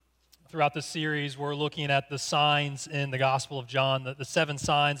Throughout this series, we're looking at the signs in the Gospel of John, the 7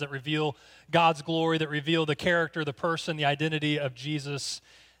 signs that reveal God's glory, that reveal the character, the person, the identity of Jesus.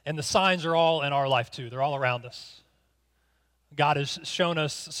 And the signs are all in our life too. They're all around us. God has shown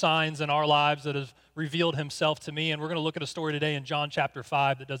us signs in our lives that have revealed himself to me. And we're going to look at a story today in John chapter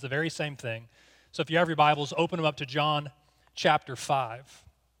 5 that does the very same thing. So if you have your Bibles, open them up to John chapter 5.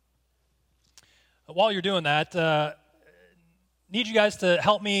 While you're doing that, need you guys to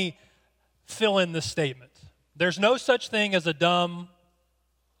help me fill in this statement. There's no such thing as a dumb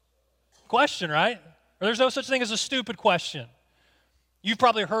question, right? Or there's no such thing as a stupid question. You've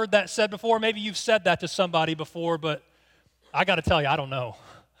probably heard that said before. Maybe you've said that to somebody before, but I got to tell you, I don't know.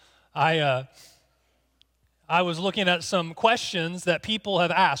 I was looking at some questions that people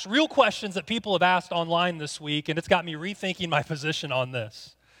have asked, real questions that people have asked online this week, and it's got me rethinking my position on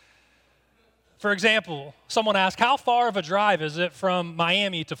this. For example, someone asked, how far of a drive is it from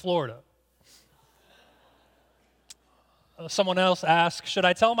Miami to Florida? Someone else asked, should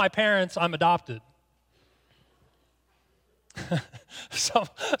I tell my parents I'm adopted?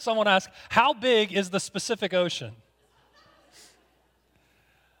 Someone asked, how big is the Pacific Ocean?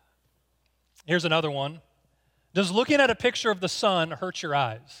 Here's another one. Does looking at a picture of the sun hurt your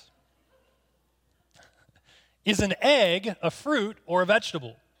eyes? Is an egg a fruit or a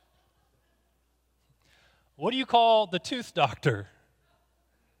vegetable? What do you call the tooth doctor?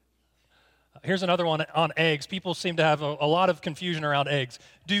 Here's another one on eggs. People seem to have a lot of confusion around eggs.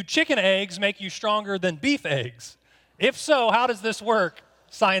 Do chicken eggs make you stronger than beef eggs? If so, how does this work,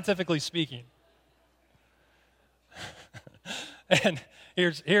 scientifically speaking? And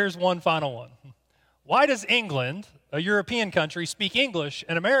here's one final one. Why does England, a European country, speak English,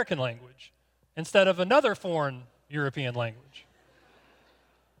 an American language, instead of another foreign European language?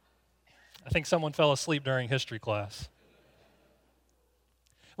 I think someone fell asleep during history class.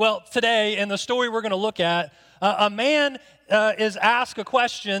 Well, today, in the story we're going to look at, a man is asked a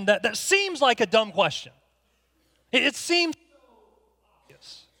question that seems like a dumb question. It seems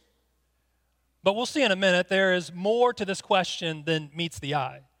obvious. But we'll see in a minute, there is more to this question than meets the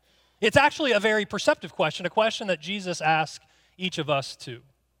eye. It's actually a very perceptive question, a question that Jesus asked each of us too.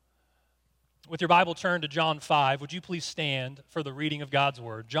 With your Bible turned to John 5, would you please stand for the reading of God's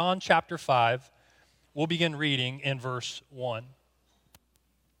Word? John chapter 5, we'll begin reading in verse 1.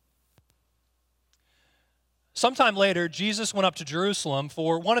 Sometime later, Jesus went up to Jerusalem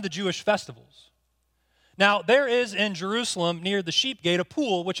for one of the Jewish festivals. Now, there is in Jerusalem near the sheep gate a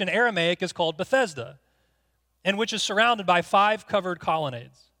pool, which in Aramaic is called Bethesda, and which is surrounded by 5 covered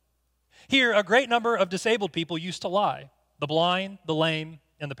colonnades. Here, a great number of disabled people used to lie, the blind, the lame,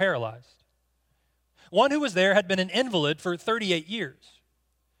 and the paralyzed. One who was there had been an invalid for 38 years.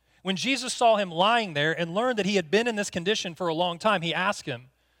 When Jesus saw him lying there and learned that he had been in this condition for a long time, he asked him,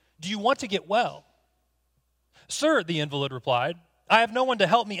 "Do you want to get well?" "Sir," the invalid replied, "I have no one to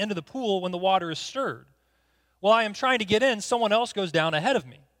help me into the pool when the water is stirred. While I am trying to get in, someone else goes down ahead of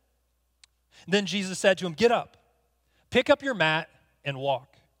me." Then Jesus said to him, "Get up, pick up your mat, and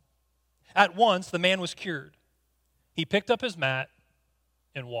walk." At once, the man was cured. He picked up his mat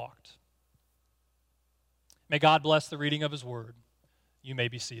and walked. May God bless the reading of his word. You may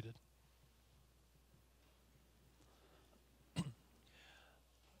be seated.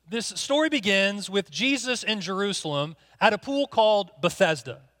 This story begins with Jesus in Jerusalem at a pool called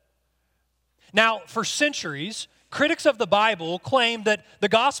Bethesda. Now, for centuries, critics of the Bible claim that the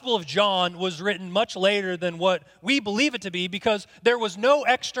Gospel of John was written much later than what we believe it to be because there was no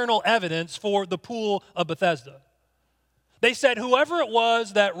external evidence for the pool of Bethesda. They said whoever it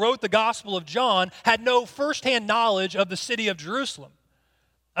was that wrote the Gospel of John had no firsthand knowledge of the city of Jerusalem.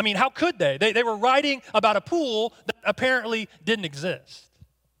 I mean, how could they? They were writing about a pool that apparently didn't exist.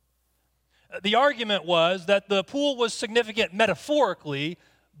 The argument was that the pool was significant metaphorically,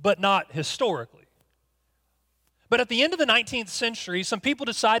 but not historically. But at the end of the 19th century, some people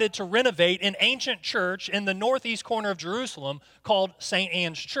decided to renovate an ancient church in the northeast corner of Jerusalem called St.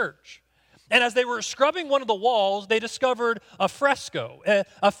 Anne's Church. And as they were scrubbing one of the walls, they discovered a fresco,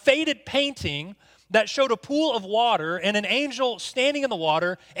 a faded painting that showed a pool of water and an angel standing in the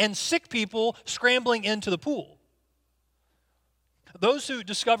water and sick people scrambling into the pool. Those who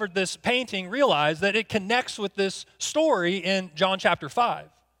discovered this painting realized that it connects with this story in John chapter 5.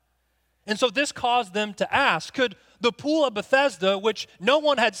 And so this caused them to ask, could the pool of Bethesda, which no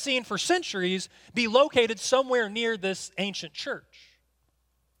one had seen for centuries, be located somewhere near this ancient church?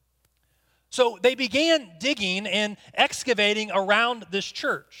 So they began digging and excavating around this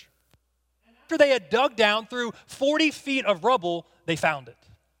church. After they had dug down through 40 feet of rubble, they found it.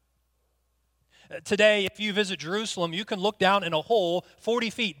 Today, if you visit Jerusalem, you can look down in a hole 40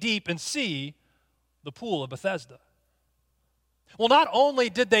 feet deep and see the pool of Bethesda. Well, not only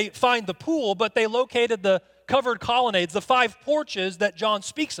did they find the pool, but they located the covered colonnades, the 5 porches that John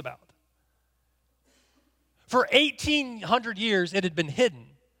speaks about. For 1,800 years, it had been hidden,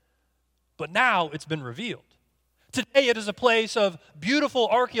 but now it's been revealed. Today, it is a place of beautiful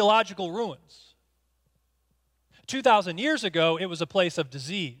archaeological ruins. 2,000 years ago, it was a place of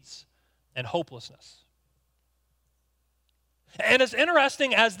disease and hopelessness. And as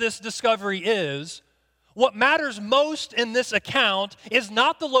interesting as this discovery is, what matters most in this account is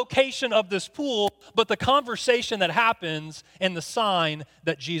not the location of this pool, but the conversation that happens and the sign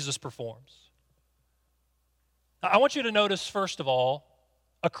that Jesus performs. I want you to notice, first of all,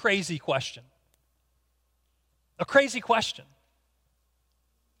 a crazy question. A crazy question.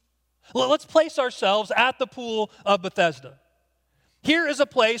 Let's place ourselves at the pool of Bethesda. Here is a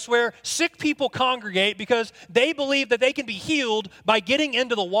place where sick people congregate because they believe that they can be healed by getting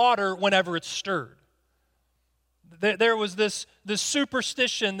into the water whenever it's stirred. There was this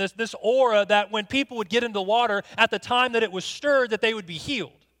superstition, this aura that when people would get into the water at the time that it was stirred, that they would be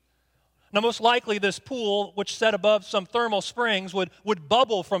healed. Now, most likely this pool, which set above some thermal springs, would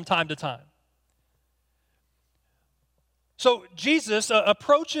bubble from time to time. So Jesus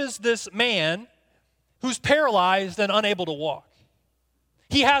approaches this man who's paralyzed and unable to walk.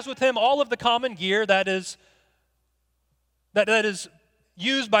 He has with him all of the common gear that is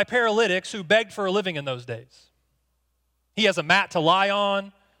used by paralytics who begged for a living in those days. He has a mat to lie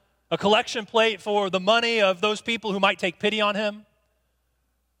on, a collection plate for the money of those people who might take pity on him.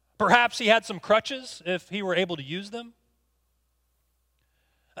 Perhaps he had some crutches if he were able to use them.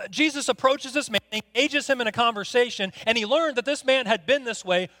 Jesus approaches this man, engages him in a conversation, and he learned that this man had been this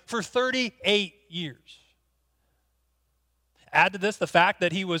way for 38 years. Add to this the fact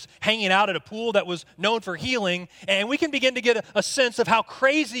that he was hanging out at a pool that was known for healing, and we can begin to get a sense of how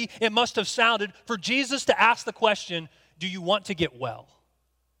crazy it must have sounded for Jesus to ask the question, do you want to get well?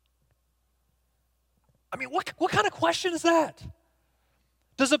 I mean, what kind of question is that?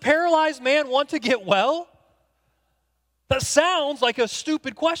 Does a paralyzed man want to get well? That sounds like a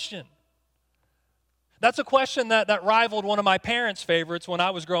stupid question. That's a question that rivaled one of my parents' favorites when I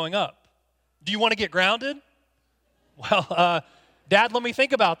was growing up. Do you want to get grounded? Well, Dad, let me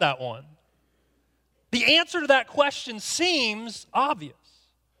think about that one. The answer to that question seems obvious.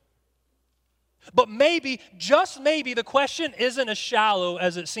 But maybe, just maybe, the question isn't as shallow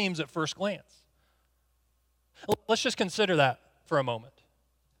as it seems at first glance. Let's just consider that for a moment.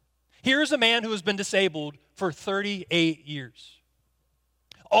 Here's a man who has been disabled for 38 years.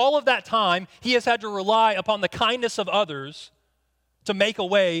 All of that time, he has had to rely upon the kindness of others to make a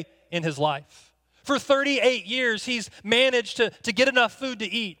way in his life. For 38 years, he's managed to get enough food to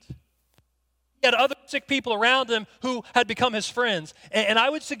eat. He had other sick people around him who had become his friends. And I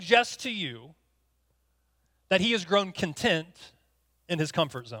would suggest to you that he has grown content in his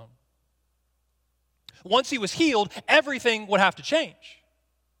comfort zone. Once he was healed, everything would have to change.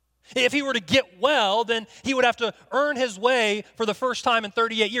 If he were to get well, then he would have to earn his way for the first time in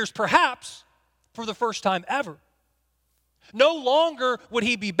 38 years, perhaps for the first time ever. No longer would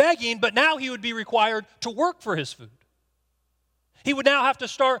he be begging, but now he would be required to work for his food. He would now have to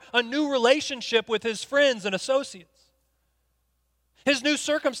start a new relationship with his friends and associates. His new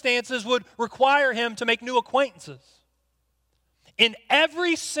circumstances would require him to make new acquaintances. In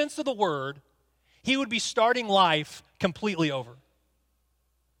every sense of the word, he would be starting life completely over.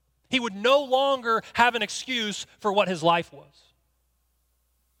 He would no longer have an excuse for what his life was.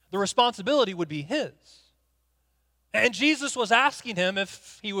 The responsibility would be his. And Jesus was asking him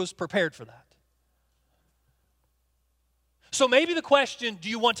if he was prepared for that. So maybe the question, do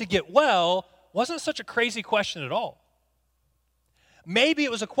you want to get well, wasn't such a crazy question at all. Maybe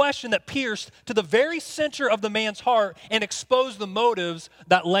it was a question that pierced to the very center of the man's heart and exposed the motives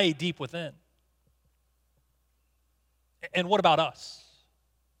that lay deep within. And what about us?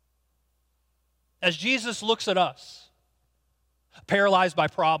 As Jesus looks at us, paralyzed by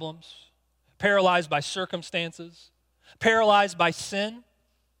problems, paralyzed by circumstances, paralyzed by sin,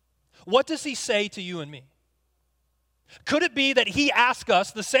 what does he say to you and me? Could it be that he asks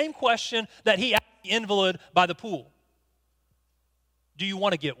us the same question that he asked the invalid by the pool? Do you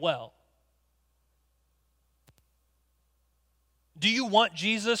want to get well? Do you want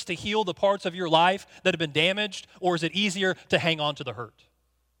Jesus to heal the parts of your life that have been damaged, or is it easier to hang on to the hurt?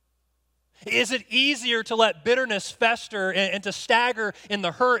 Is it easier to let bitterness fester and to stagger in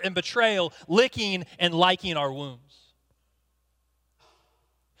the hurt and betrayal, licking and liking our wounds?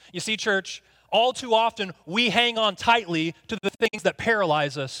 You see, church, all too often we hang on tightly to the things that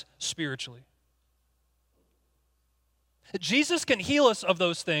paralyze us spiritually. Jesus can heal us of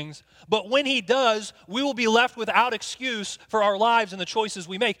those things, but when he does, we will be left without excuse for our lives and the choices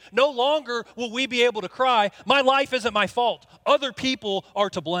we make. No longer will we be able to cry, my life isn't my fault. Other people are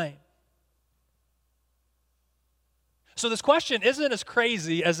to blame. So this question isn't as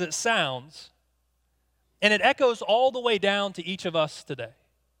crazy as it sounds, and it echoes all the way down to each of us today.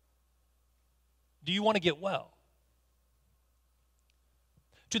 Do you want to get well?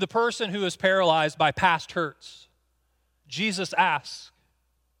 To the person who is paralyzed by past hurts, Jesus asks,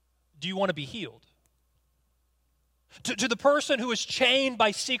 do you want to be healed? To the person who is chained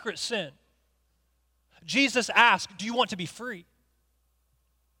by secret sin, Jesus asks, do you want to be free?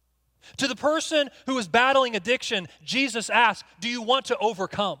 To the person who is battling addiction, Jesus asks, do you want to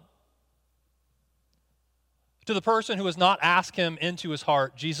overcome? To the person who has not asked him into his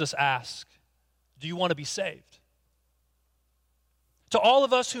heart, Jesus asks, do you want to be saved? To all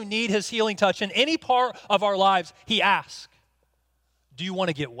of us who need his healing touch in any part of our lives, he asks, do you want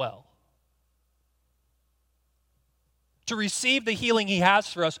to get well? To receive the healing he has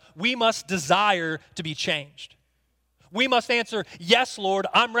for us, we must desire to be changed. We must answer, yes, Lord,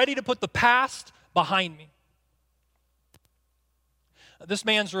 I'm ready to put the past behind me. This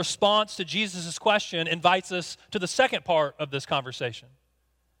man's response to Jesus' question invites us to the second part of this conversation.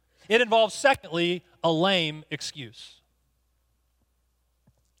 It involves, secondly, a lame excuse.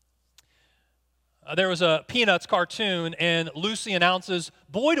 There was a Peanuts cartoon, and Lucy announces,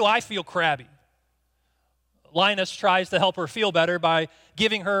 boy, do I feel crabby. Linus tries to help her feel better by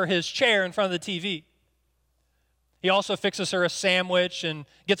giving her his chair in front of the TV. He also fixes her a sandwich and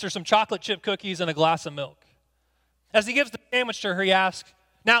gets her some chocolate chip cookies and a glass of milk. As he gives the sandwich to her, he asks,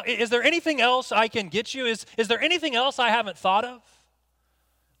 now, is there anything else I can get you? Is there anything else I haven't thought of?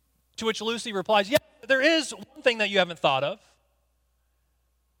 To which Lucy replies, yeah, there is one thing that you haven't thought of.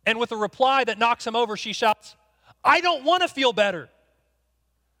 And with a reply that knocks him over, she shouts, I don't want to feel better.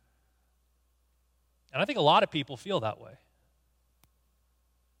 And I think a lot of people feel that way.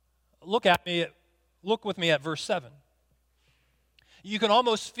 Look with me at verse 7. You can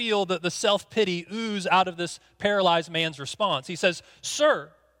almost feel the self-pity ooze out of this paralyzed man's response. He says, Sir,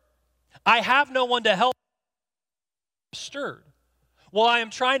 I have no one to help me. Stirred. While I am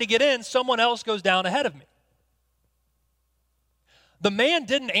trying to get in, someone else goes down ahead of me. The man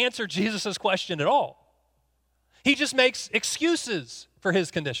didn't answer Jesus' question at all. He just makes excuses for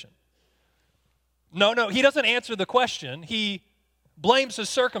his condition. No, he doesn't answer the question. He blames his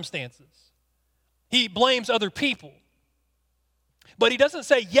circumstances. He blames other people. But he doesn't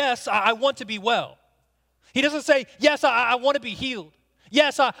say, yes, I want to be well. He doesn't say, yes, I want to be healed.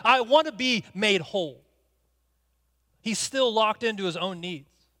 Yes, I want to be made whole. He's still locked into his own needs,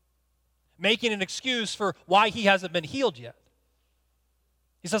 making an excuse for why he hasn't been healed yet.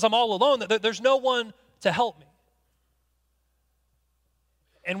 He says, I'm all alone. There's no one to help me.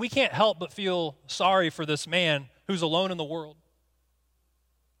 And we can't help but feel sorry for this man who's alone in the world.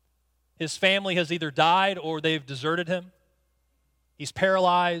 His family has either died or they've deserted him. He's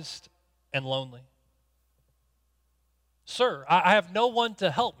paralyzed and lonely. Sir, I have no one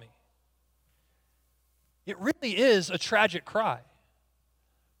to help me. It really is a tragic cry.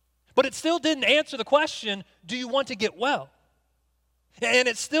 But it still didn't answer the question, do you want to get well? And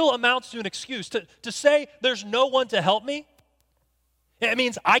it still amounts to an excuse. To say there's no one to help me, it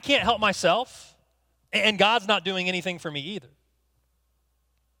means I can't help myself, and God's not doing anything for me either.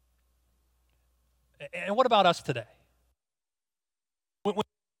 And what about us today?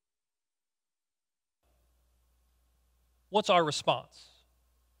 What's our response?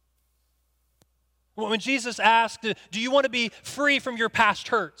 When Jesus asked, do you want to be free from your past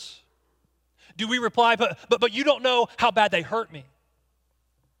hurts? Do we reply, but you don't know how bad they hurt me?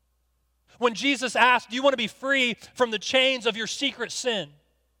 When Jesus asked, do you want to be free from the chains of your secret sin?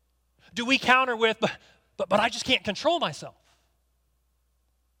 Do we counter with, but I just can't control myself?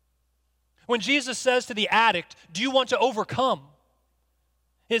 When Jesus says to the addict, do you want to overcome?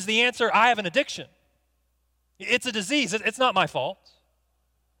 Is the answer, I have an addiction. It's a disease. It's not my fault.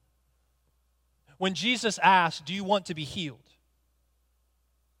 When Jesus asks, do you want to be healed?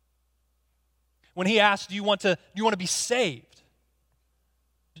 When he asks, do you want to be saved?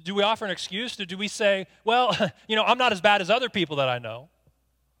 Do we offer an excuse? Do we say, well, I'm not as bad as other people that I know?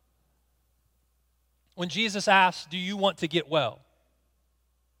 When Jesus asks, do you want to get well?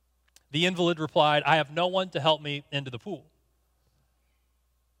 The invalid replied, I have no one to help me into the pool.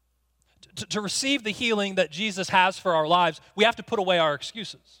 To receive the healing that Jesus has for our lives, we have to put away our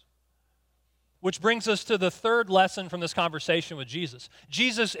excuses. Which brings us to the third lesson from this conversation with Jesus.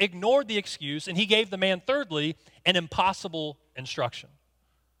 Jesus ignored the excuse, and he gave the man, thirdly, an impossible instruction.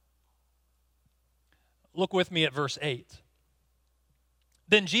 Look with me at verse 8.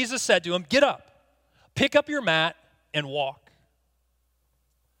 Then Jesus said to him, "Get up, pick up your mat, and walk."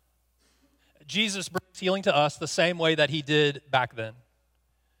 Jesus brings healing to us the same way that he did back then.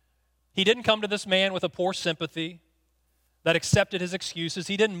 He didn't come to this man with a poor sympathy that accepted his excuses.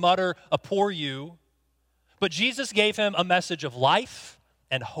 He didn't mutter a poor you, but Jesus gave him a message of life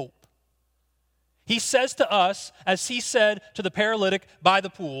and hope. He says to us, as he said to the paralytic by the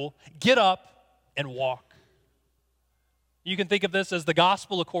pool, "Get up and walk." You can think of this as the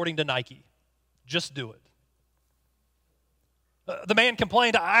gospel according to Nike. Just do it. The man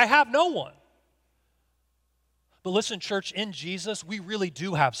complained, "I have no one." But listen, church, in Jesus, we really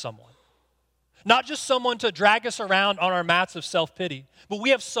do have someone. Not just someone to drag us around on our mats of self-pity, but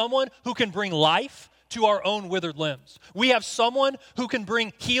we have someone who can bring life to our own withered limbs. We have someone who can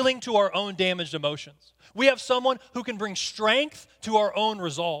bring healing to our own damaged emotions. We have someone who can bring strength to our own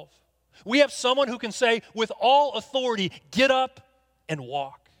resolve. We have someone who can say with all authority, "Get up and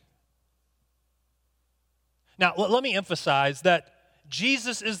walk." Now, let me emphasize that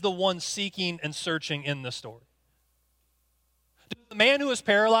Jesus is the one seeking and searching in this story. Did the man who was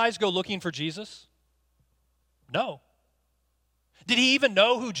paralyzed go looking for Jesus? No. Did he even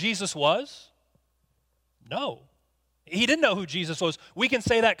know who Jesus was? No. He didn't know who Jesus was. We can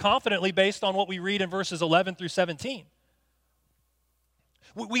say that confidently based on what we read in verses 11 through 17.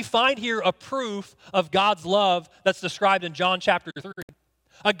 We find here a proof of God's love that's described in John chapter 3.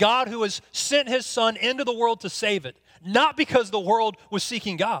 A God who has sent his Son into the world to save it, not because the world was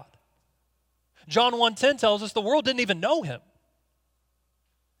seeking God. John 1:10 tells us the world didn't even know him.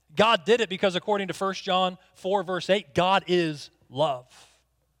 God did it because according to 1 John 4 verse 8, God is love.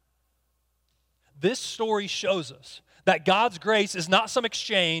 This story shows us that God's grace is not some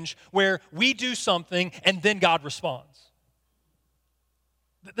exchange where we do something and then God responds.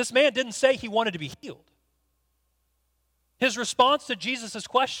 This man didn't say he wanted to be healed. His response to Jesus'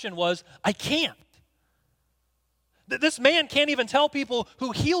 question was, "I can't." This man can't even tell people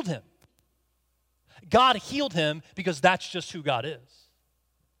who healed him. God healed him because that's just who God is.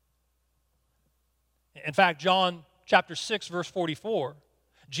 In fact, John chapter 6, verse 44,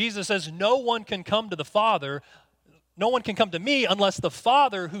 Jesus says, no one can come to me unless the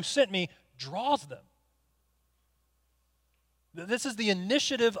Father who sent me draws them. This is the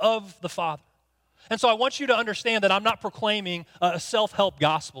initiative of the Father. And so I want you to understand that I'm not proclaiming a self-help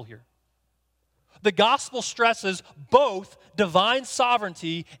gospel here. The gospel stresses both divine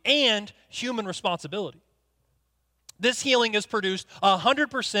sovereignty and human responsibility. This healing is produced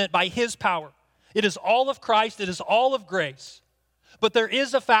 100% by his power. It is all of Christ. It is all of grace. But there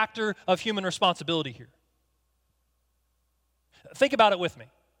is a factor of human responsibility here. Think about it with me.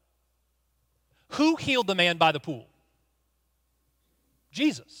 Who healed the man by the pool?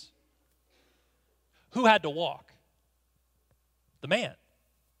 Jesus. Who had to walk? The man.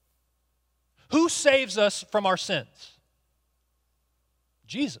 Who saves us from our sins?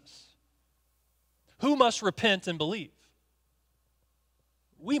 Jesus. Who must repent and believe?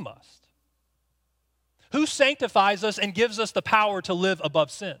 We must. Who sanctifies us and gives us the power to live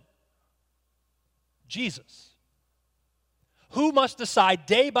above sin? Jesus. Who must decide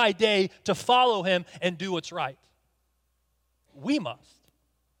day by day to follow him and do what's right? We must.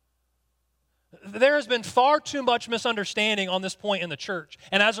 There has been far too much misunderstanding on this point in the church,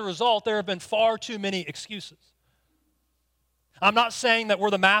 and as a result, there have been far too many excuses. I'm not saying that we're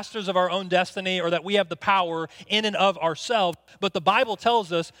the masters of our own destiny or that we have the power in and of ourselves, but the Bible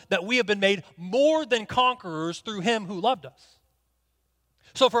tells us that we have been made more than conquerors through him who loved us.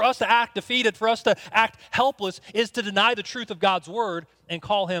 So for us to act defeated, for us to act helpless, is to deny the truth of God's word and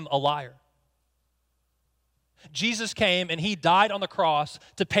call him a liar. Jesus came and he died on the cross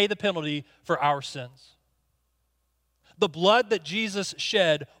to pay the penalty for our sins. The blood that Jesus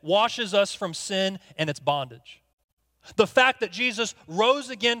shed washes us from sin and its bondage. The fact that Jesus rose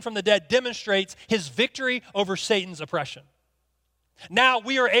again from the dead demonstrates his victory over Satan's oppression. Now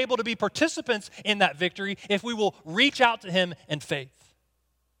we are able to be participants in that victory if we will reach out to him in faith.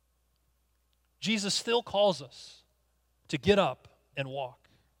 Jesus still calls us to get up and walk.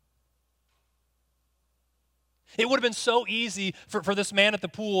 It would have been so easy for this man at the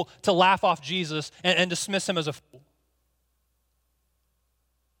pool to laugh off Jesus and dismiss him as a fool.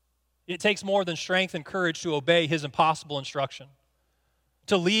 It takes more than strength and courage to obey his impossible instruction,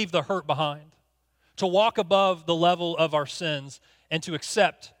 to leave the hurt behind, to walk above the level of our sins, and to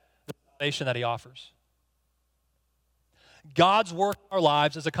accept the salvation that he offers. God's work in our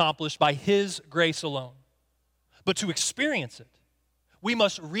lives is accomplished by his grace alone. But to experience it, we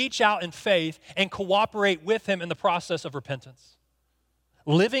must reach out in faith and cooperate with him in the process of repentance,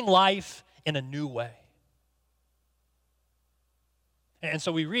 living life in a new way. And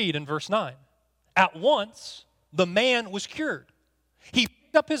so we read in verse 9, at once the man was cured. He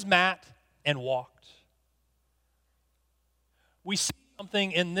picked up his mat and walked. We see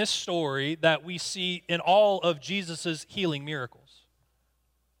something in this story that we see in all of Jesus' healing miracles.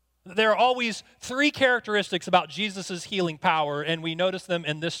 There are always three characteristics about Jesus' healing power, and we notice them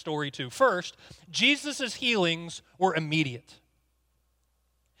in this story too. First, Jesus' healings were immediate.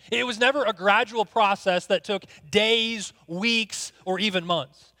 It was never a gradual process that took days, weeks, or even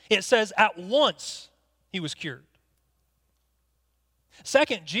months. It says at once he was cured.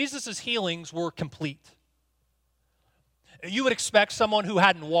 Second, Jesus' healings were complete. You would expect someone who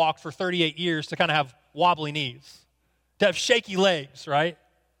hadn't walked for 38 years to kind of have wobbly knees, to have shaky legs, right?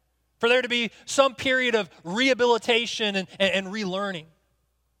 For there to be some period of rehabilitation and relearning.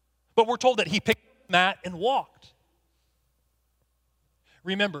 But we're told that he picked up the mat and walked.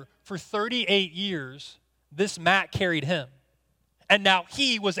 Remember, for 38 years, this mat carried him. And now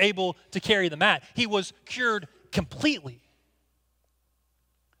he was able to carry the mat. He was cured completely.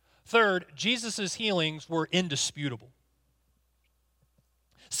 Third, Jesus' healings were indisputable.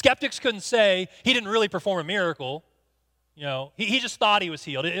 Skeptics couldn't say he didn't really perform a miracle. You know, he just thought he was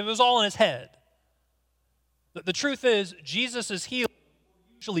healed. It was all in his head. The truth is, Jesus' healing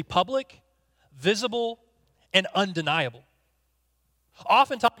was usually public, visible, and undeniable.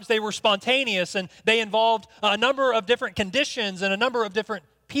 Oftentimes they were spontaneous and they involved a number of different conditions and a number of different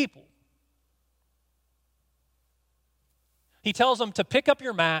people. He tells them to pick up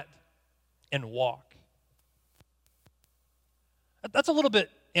your mat and walk. That's a little bit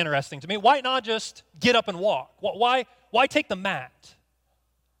interesting to me. Why not just get up and walk? Why take the mat?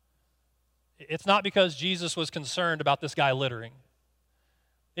 It's not because Jesus was concerned about this guy littering.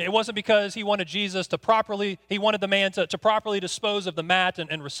 It wasn't because he wanted the man to properly dispose of the mat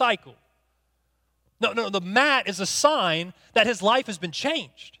and recycle. No, the mat is a sign that his life has been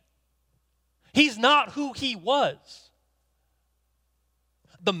changed. He's not who he was.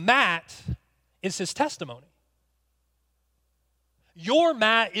 The mat is his testimony. Your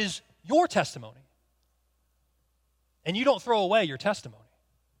mat is your testimony. And you don't throw away your testimony.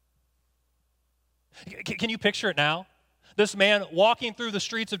 Can you picture it now? This man walking through the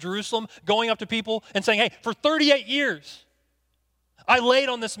streets of Jerusalem, going up to people and saying, hey, for 38 years, I laid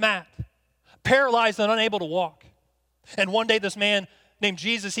on this mat, paralyzed and unable to walk. And one day this man named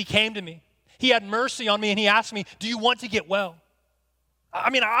Jesus, he came to me. He had mercy on me and he asked me, do you want to get well? I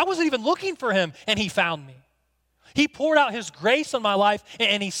mean, I wasn't even looking for him and he found me. He poured out his grace on my life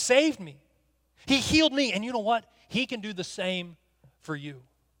and he saved me. He healed me, and you know what? He can do the same for you.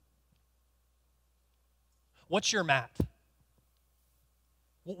 What's your mat?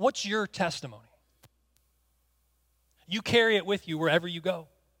 What's your testimony? You carry it with you wherever you go.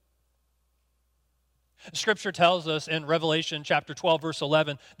 Scripture tells us in Revelation chapter 12, verse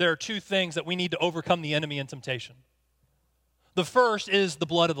 11, there are two things that we need to overcome the enemy and temptation. The first is the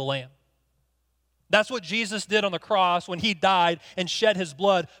blood of the Lamb. That's what Jesus did on the cross when he died and shed his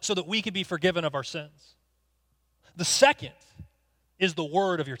blood so that we could be forgiven of our sins. The second is the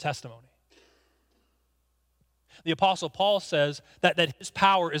word of your testimony. The Apostle Paul says that his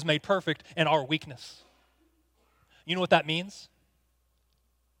power is made perfect in our weakness. You know what that means?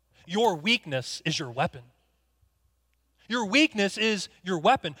 Your weakness is your weapon. Your weakness is your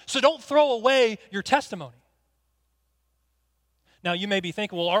weapon. So don't throw away your testimony. Now, you may be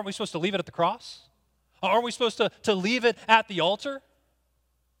thinking, well, aren't we supposed to leave it at the cross? Aren't we supposed to leave it at the altar?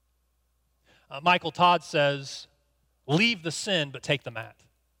 Michael Todd says, leave the sin, but take the mat.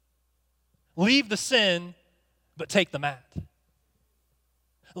 Leave the sin, but take the mat.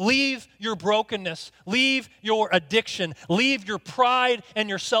 Leave your brokenness. Leave your addiction. Leave your pride and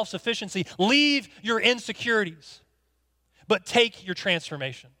your self-sufficiency. Leave your insecurities. But take your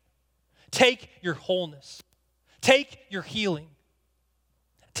transformation. Take your wholeness. Take your healing.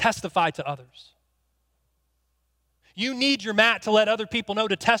 Testify to others. You need your mat to let other people know,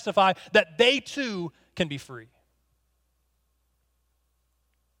 to testify that they too can be free.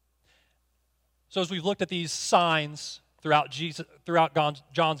 So as we've looked at these signs throughout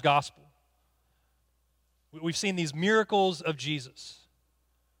John's gospel, we've seen these miracles of Jesus,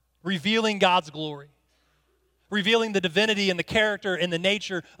 revealing God's glory, revealing the divinity and the character and the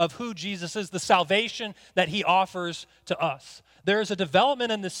nature of who Jesus is, the salvation that he offers to us. There is a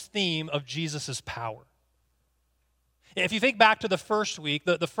development in this theme of Jesus' power. If you think back to the first week,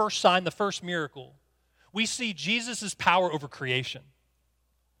 the first sign, the first miracle, we see Jesus' power over creation.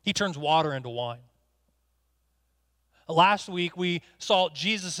 He turns water into wine. Last week, we saw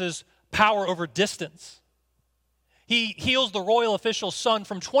Jesus' power over distance. He heals the royal official's son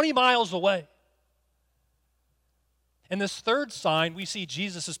from 20 miles away. In this third sign, we see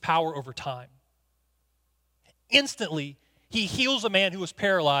Jesus' power over time. Instantly, he heals a man who was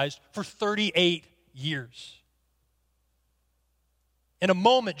paralyzed for 38 years. In a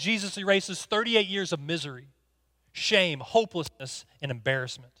moment, Jesus erases 38 years of misery, shame, hopelessness, and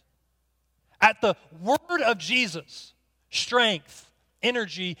embarrassment. At the word of Jesus, strength,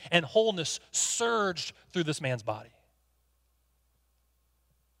 energy, and wholeness surged through this man's body.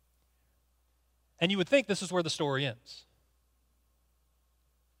 And you would think this is where the story ends.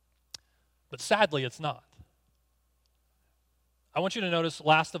 But sadly, it's not. I want you to notice,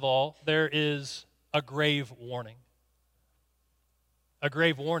 last of all, there is a grave warning. A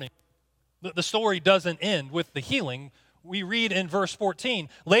grave warning. The story doesn't end with the healing. We read in verse 14,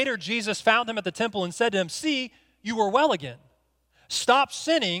 later Jesus found him at the temple and said to him, "See, you are well again. Stop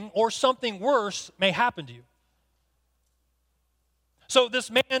sinning or something worse may happen to you." So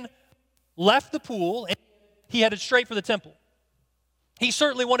this man left the pool and he headed straight for the temple. He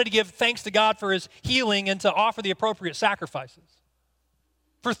certainly wanted to give thanks to God for his healing and to offer the appropriate sacrifices.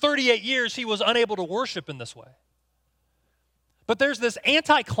 For 38 years, he was unable to worship in this way. But there's this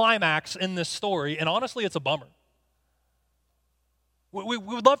anticlimax in this story, and honestly, it's a bummer. We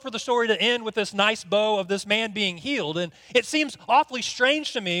would love for the story to end with this nice bow of this man being healed, and it seems awfully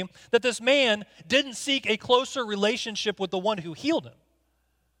strange to me that this man didn't seek a closer relationship with the one who healed him.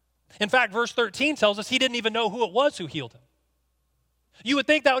 In fact, verse 13 tells us he didn't even know who it was who healed him. You would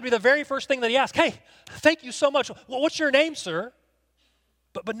think that would be the very first thing that he asked. "Hey, thank you so much. Well, what's your name, sir?"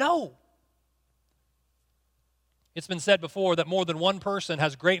 But no. It's been said before that more than one person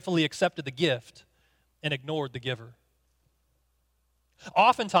has gratefully accepted the gift and ignored the giver.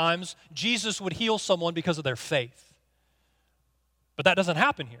 Oftentimes, Jesus would heal someone because of their faith. But that doesn't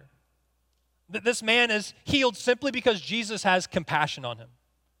happen here. This man is healed simply because Jesus has compassion on him.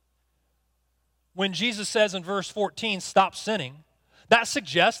 When Jesus says in verse 14, "Stop sinning," that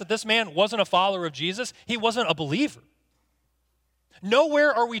suggests that this man wasn't a follower of Jesus. He wasn't a believer.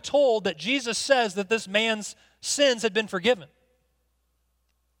 Nowhere are we told that Jesus says that this man's sins had been forgiven.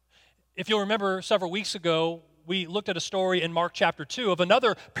 If you'll remember, several weeks ago, we looked at a story in Mark chapter 2 of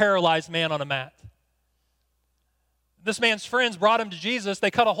another paralyzed man on a mat. This man's friends brought him to Jesus.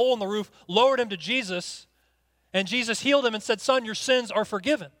 They cut a hole in the roof, lowered him to Jesus, and Jesus healed him and said, "Son, your sins are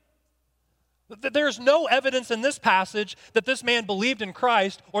forgiven." There's no evidence in this passage that this man believed in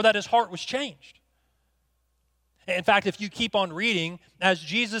Christ or that his heart was changed. In fact, if you keep on reading, as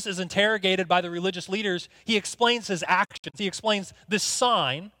Jesus is interrogated by the religious leaders, he explains his actions. He explains this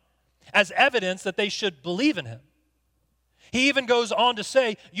sign as evidence that they should believe in him. He even goes on to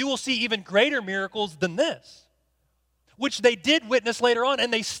say, "You will see even greater miracles than this," which they did witness later on,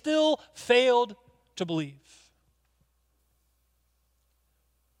 and they still failed to believe.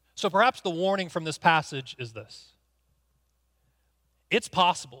 So perhaps the warning from this passage is this: it's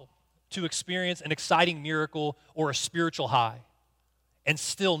possible to experience an exciting miracle or a spiritual high and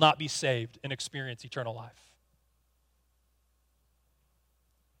still not be saved and experience eternal life.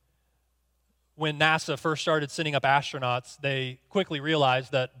 When NASA first started sending up astronauts, they quickly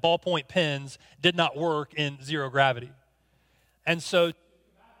realized that ballpoint pens did not work in zero gravity. And so,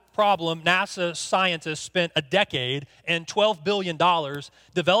 problem, NASA scientists spent a decade and $12 billion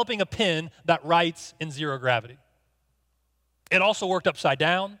developing a pen that writes in zero gravity. It also worked upside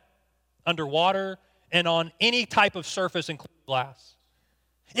down, underwater, and on any type of surface, including glass.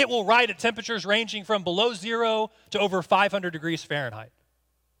 It will write at temperatures ranging from below zero to over 500 degrees Fahrenheit.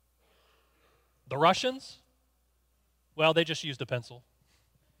 The Russians, well, they just used a pencil.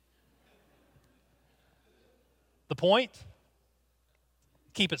 The point?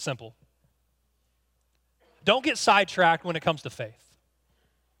 Keep it simple. Don't get sidetracked when it comes to faith.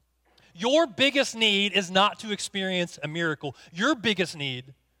 Your biggest need is not to experience a miracle. Your biggest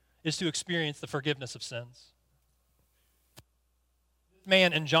need is to experience the forgiveness of sins. This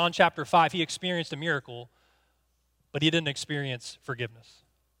man in John chapter 5, he experienced a miracle, but he didn't experience forgiveness.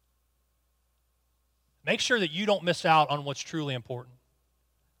 Make sure that you don't miss out on what's truly important.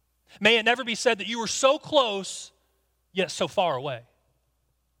 May it never be said that you were so close, yet so far away.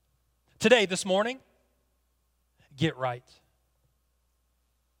 Today, this morning, get right.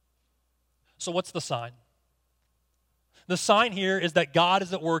 So what's the sign? The sign here is that God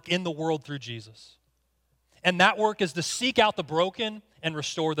is at work in the world through Jesus. And that work is to seek out the broken and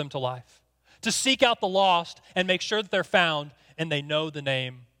restore them to life. To seek out the lost and make sure that they're found and they know the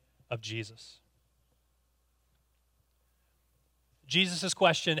name of Jesus. Jesus'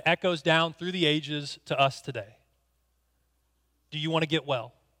 question echoes down through the ages to us today. Do you want to get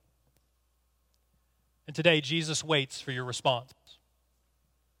well? And today, Jesus waits for your response.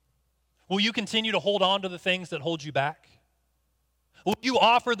 Will you continue to hold on to the things that hold you back? Will you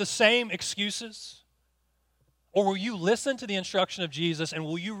offer the same excuses? Or will you listen to the instruction of Jesus and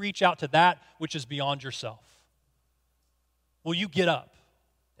will you reach out to that which is beyond yourself? Will you get up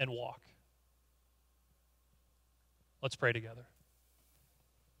and walk? Let's pray together.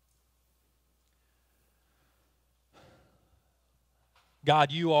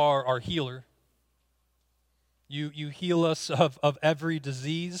 God, you are our healer. You heal us of every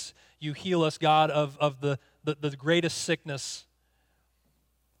disease. You heal us, God, of the greatest sickness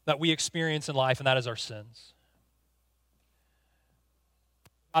that we experience in life, and that is our sins.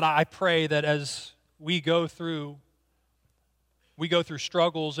 God, I pray that as we go through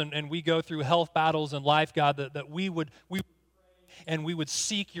struggles and we go through health battles in life, God, that we would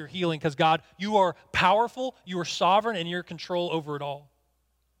seek your healing, because God, you are powerful, you are sovereign, and you're in control over it all.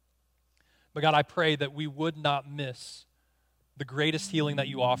 But God, I pray that we would not miss the greatest healing that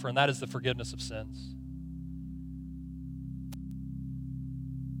you offer, and that is the forgiveness of sins.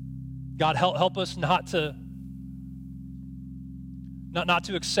 God, help us not to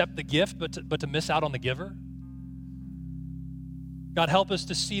accept the gift, but to miss out on the giver. God, help us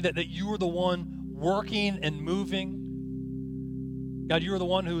to see that you are the one working and moving. God, you are the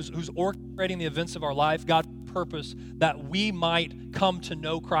one who's orchestrating the events of our life. God, purpose that we might come to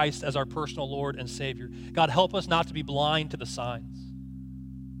know Christ as our personal Lord and Savior. God, help us not to be blind to the signs.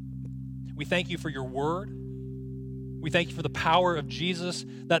 We thank you for your word. We thank you for the power of Jesus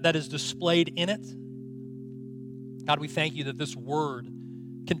that is displayed in it. God, we thank you that this word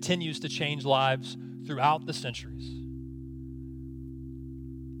continues to change lives throughout the centuries.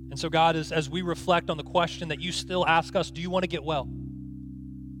 And so, God, as we reflect on the question that you still ask us, do you want to get well?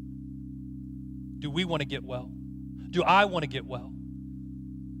 Do we want to get well? Do I want to get well?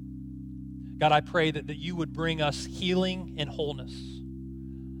 God, I pray that you would bring us healing and wholeness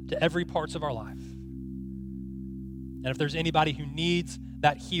to every parts of our life. And if there's anybody who needs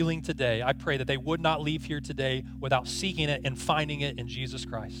that healing today, I pray that they would not leave here today without seeking it and finding it in Jesus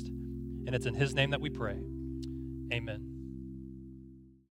Christ. And it's in his name that we pray. Amen.